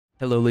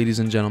Hello ladies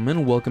and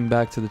gentlemen, welcome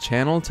back to the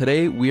channel.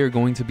 Today we are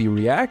going to be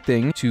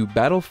reacting to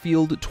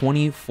Battlefield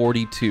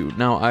 2042.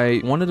 Now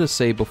I wanted to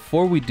say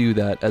before we do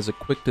that, as a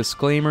quick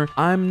disclaimer,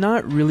 I'm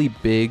not really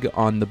big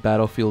on the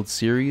Battlefield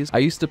series. I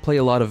used to play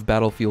a lot of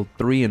Battlefield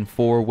 3 and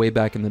 4 way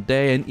back in the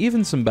day, and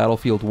even some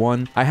Battlefield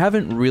 1. I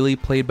haven't really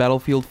played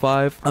Battlefield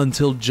 5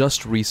 until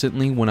just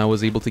recently when I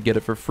was able to get it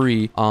for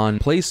free on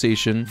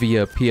PlayStation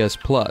via PS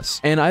Plus.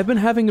 And I've been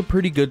having a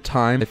pretty good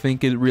time. I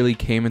think it really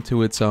came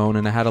into its own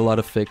and it had a lot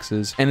of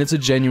fixes, and it's a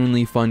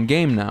genuinely fun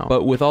game now.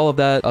 But with all of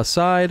that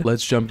aside,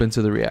 let's jump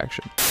into the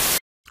reaction.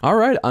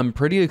 Alright, I'm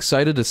pretty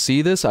excited to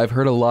see this. I've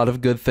heard a lot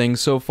of good things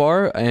so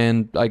far,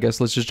 and I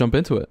guess let's just jump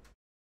into it.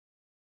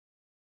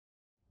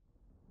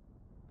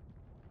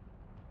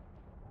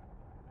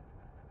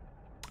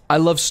 I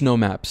love snow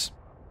maps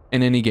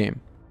in any game.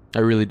 I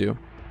really do.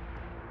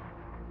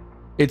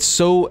 It's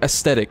so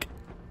aesthetic.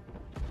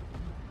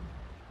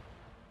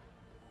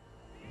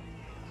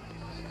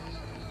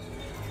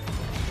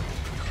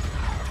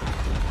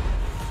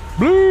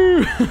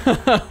 Blue!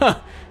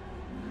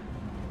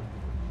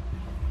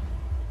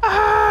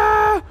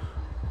 Ah!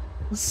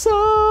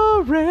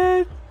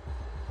 Sorry.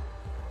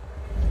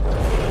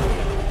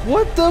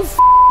 What the f?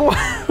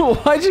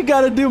 Why'd you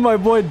gotta do my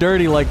boy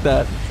dirty like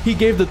that? He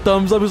gave the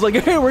thumbs up. He was like,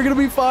 hey, we're gonna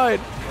be fine.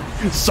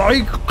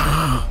 Psych!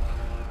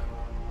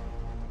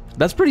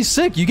 That's pretty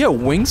sick. You get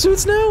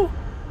wingsuits now?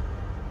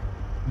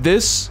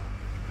 This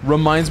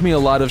reminds me a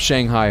lot of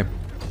Shanghai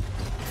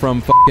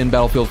from fucking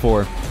Battlefield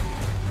 4.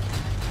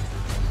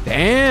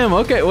 Damn.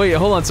 Okay. Wait.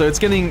 Hold on. So it's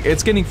getting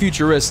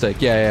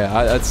futuristic.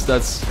 Yeah.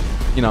 That's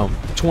you know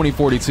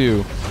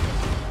 2042.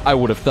 I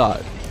would have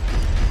thought.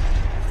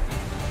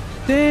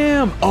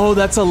 Damn. Oh,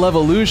 that's a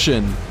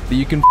Levolution that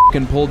you can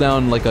fucking pull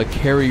down like a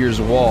carrier's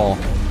wall.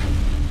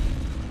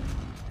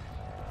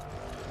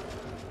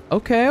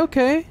 Okay.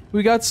 Okay.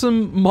 We got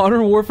some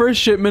Modern Warfare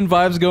shipment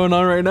vibes going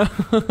on right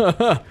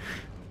now.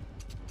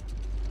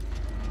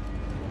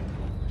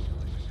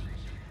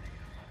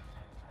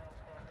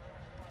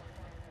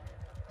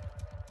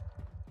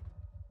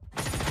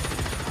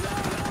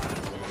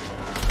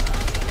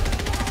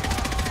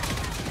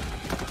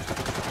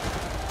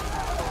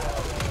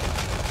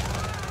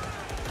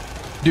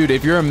 Dude,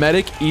 if you're a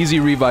medic, easy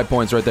revive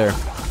points right there.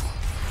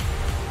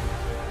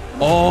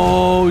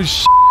 Oh,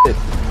 shit.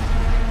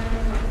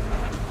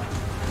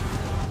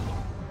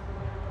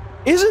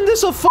 Isn't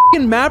this a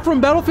fucking map from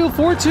Battlefield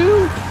 4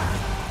 too?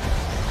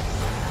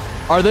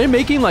 Are they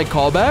making, like,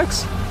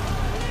 callbacks?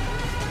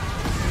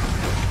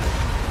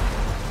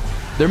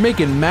 They're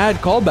making mad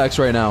callbacks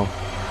right now.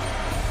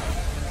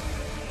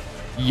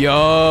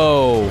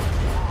 Yo.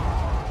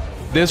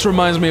 This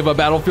reminds me of a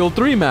Battlefield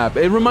 3 map.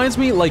 It reminds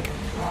me, like,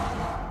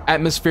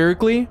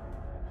 atmospherically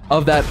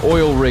of that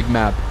oil rig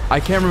map.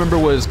 I can't remember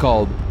what it's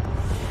called.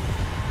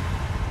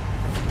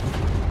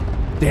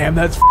 Damn,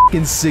 that's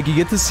fucking sick. You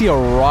get to see a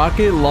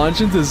rocket launch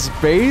into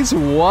space?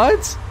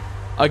 What?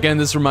 Again,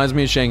 this reminds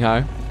me of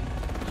Shanghai.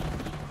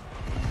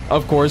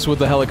 Of course, with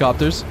the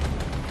helicopters.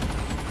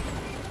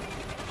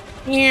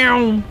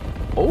 Oh,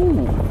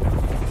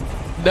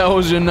 that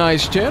was a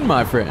nice chin,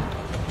 my friend.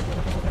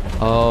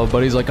 Oh,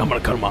 but he's like, I'm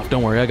gonna cut him off.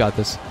 Don't worry, I got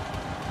this.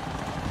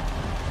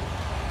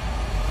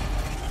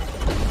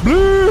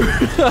 Blue!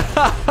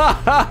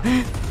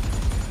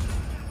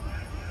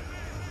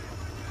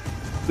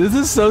 This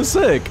is so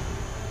sick.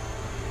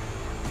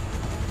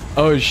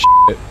 Oh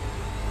shit.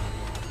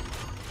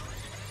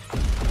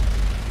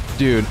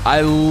 Dude,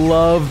 I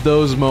love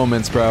those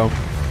moments, bro.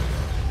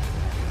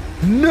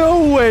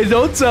 No way,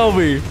 don't tell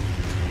me.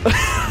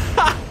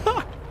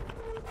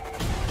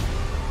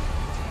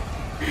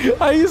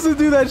 I used to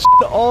do that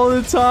shit all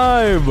the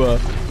time.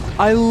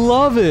 I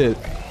love it.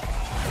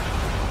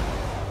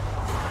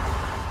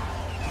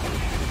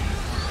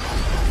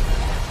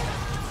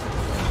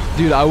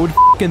 Dude, I would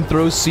f***ing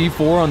throw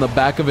C4 on the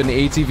back of an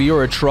ATV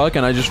or a truck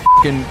and I just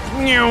f***ing...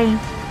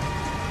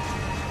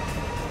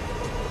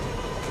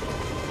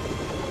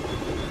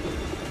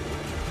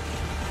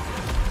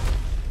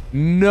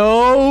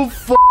 No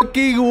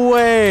fucking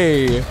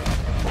way!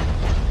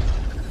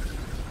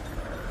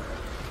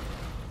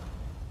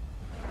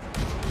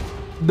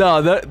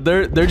 No,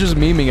 they're just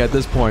memeing at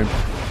this point.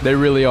 They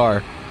really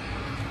are.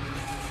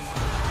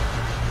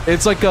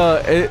 It's like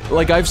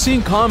like I've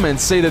seen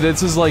comments say that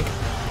this is like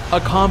a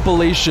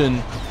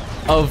compilation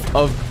of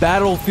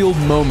Battlefield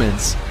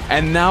moments,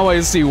 and now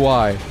I see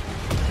why.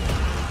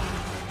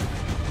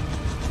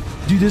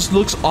 Dude, this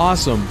looks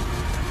awesome.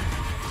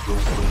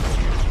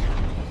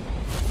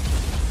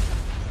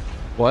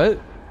 What?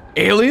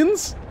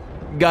 Aliens?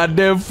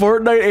 Goddamn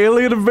Fortnite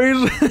alien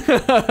invasion?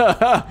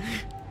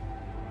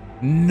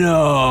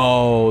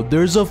 No,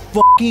 there's a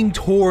fucking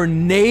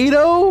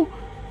tornado?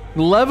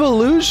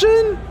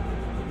 Levolution?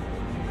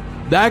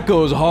 That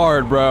goes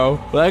hard, bro.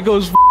 That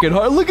goes fucking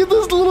hard. Look at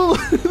this little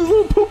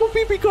poo-poo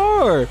pee-pee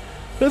car.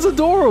 That's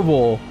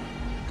adorable.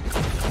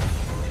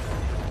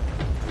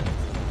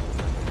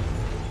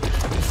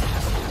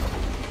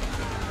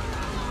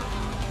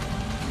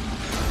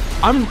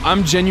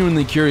 I'm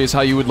genuinely curious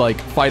how you would like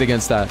fight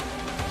against that.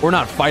 Or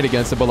not fight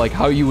against it, but like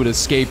how you would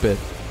escape it.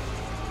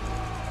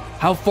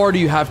 How far do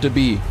you have to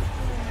be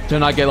to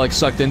not get like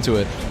sucked into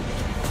it?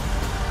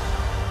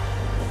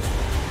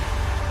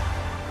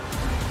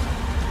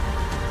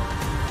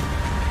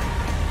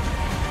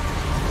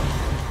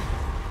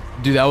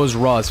 Dude, that was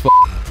raw as fuck.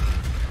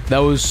 That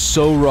was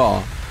so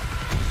raw.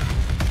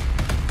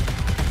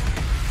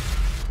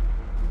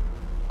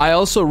 I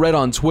also read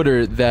on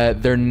Twitter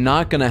that they're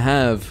not gonna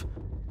have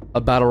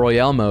a battle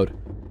royale mode,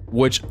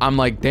 which I'm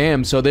like,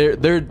 damn. So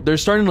they're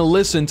starting to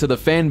listen to the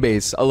fan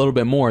base a little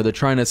bit more. They're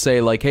trying to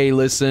say like, hey,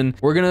 listen,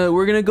 we're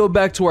gonna go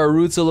back to our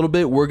roots a little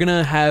bit. We're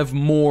gonna have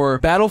more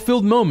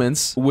Battlefield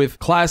moments with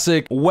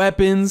classic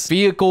weapons,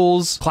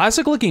 vehicles,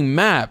 classic looking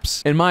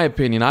maps. In my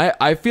opinion,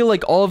 I feel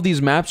like all of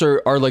these maps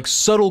are like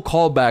subtle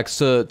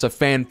callbacks to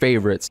fan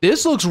favorites.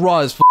 This looks raw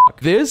as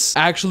fuck. This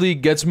actually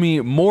gets me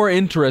more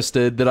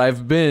interested than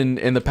I've been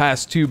in the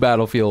past 2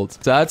 Battlefields.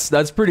 So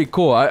that's pretty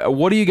cool.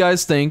 What do you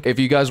guys think? If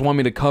you guys want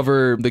me to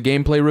cover the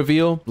gameplay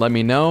reveal, let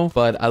me know.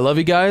 But I love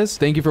you guys.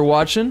 Thank you for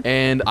watching,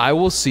 and I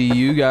will see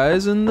you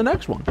guys in the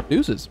next one.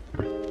 Deuces.